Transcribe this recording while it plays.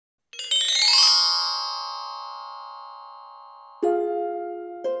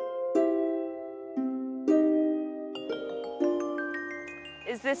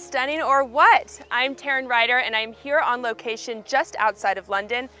Is this stunning or what? I'm Taryn Ryder and I'm here on location just outside of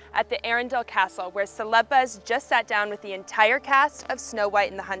London at the Arundel Castle where CELEBUZZ just sat down with the entire cast of Snow White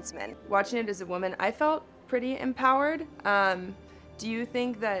and the Huntsman. Watching it as a woman, I felt pretty empowered. Do you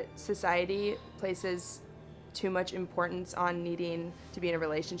think that society places too much importance on needing to be in a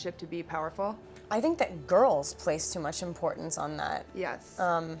relationship to be powerful? I think that girls place too much importance on that. Yes.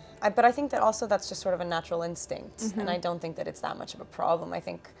 But I think that also that's just sort of a natural instinct, and I don't think that it's that much of a problem. I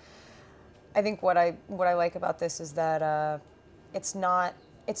think what I like about this is that it's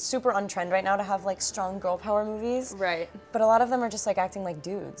super on trend right now to have like strong girl power movies. Right. But a lot of them are just like acting like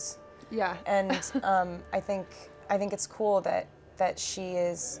dudes. Yeah. And I think it's cool that she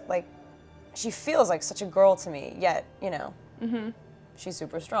is like, she feels like such a girl to me, yet she's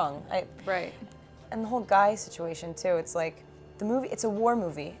super strong. Right. And the whole guy situation too, it's like, the movie, it's a war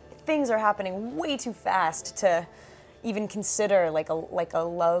movie. Things are happening way too fast to even consider like a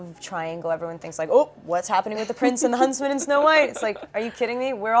love triangle. Everyone thinks like, oh, what's happening with the prince and the huntsman and Snow White? It's like, are you kidding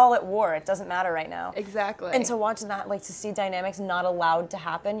me? We're all at war, it doesn't matter right now. Exactly. And to watch that, like to see dynamics not allowed to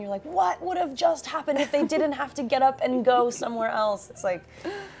happen, you're like, what would have just happened if they didn't have to get up and go somewhere else? It's like,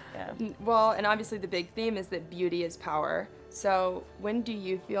 yeah. Well, and obviously the big theme is that beauty is power. So when do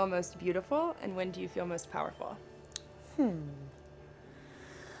you feel most beautiful and when do you feel most powerful? When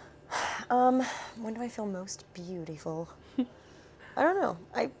do I feel most beautiful? I don't know.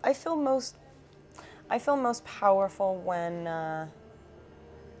 I feel most powerful when I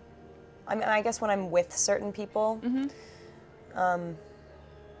guess when I'm with certain people. I'm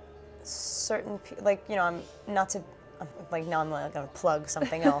now I'm gonna plug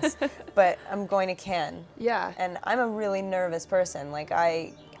something else, but I'm going to Cannes. Yeah. And I'm a really nervous person. Like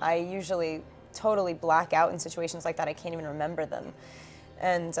I usually totally black out in situations like that. I can't even remember them.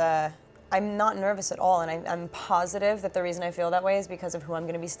 And I'm not nervous at all, and I'm positive that the reason I feel that way is because of who I'm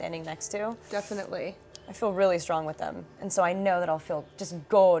gonna be standing next to. Definitely. I feel really strong with them, and so I know that I'll feel just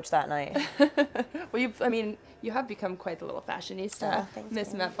gorge that night. Well, you have become quite the little fashionista,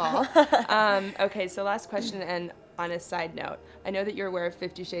 Miss you. Met Ball. Okay, so last question, and on a side note, I know that you're aware of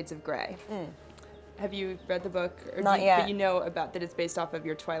 50 Shades of Grey. Have you read the book? Or Not yet. But you know about that it's based off of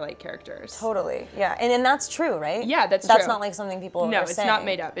your Twilight characters. Totally, yeah, and that's true, right? Yeah, that's true. That's not like something people are saying. No, it's not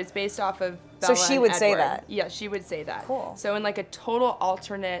made up. It's based off of Bella So she would and say Edward. that? Yeah, she would say that. Cool. So in like a total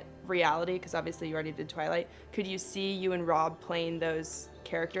alternate reality, because obviously you already did Twilight, could you see you and Rob playing those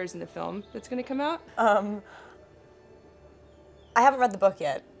characters in the film that's going to come out? I haven't read the book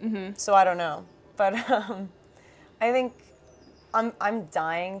yet, so I don't know. But I think I'm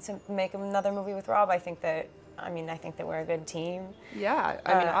dying to make another movie with Rob. I think that we're a good team. Yeah,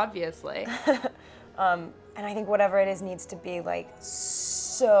 I mean, obviously. And I think whatever it is needs to be like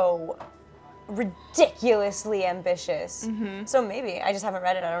so ridiculously ambitious. So maybe, I just haven't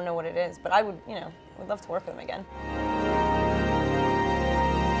read it, I don't know what it is, but I would love to work with him again.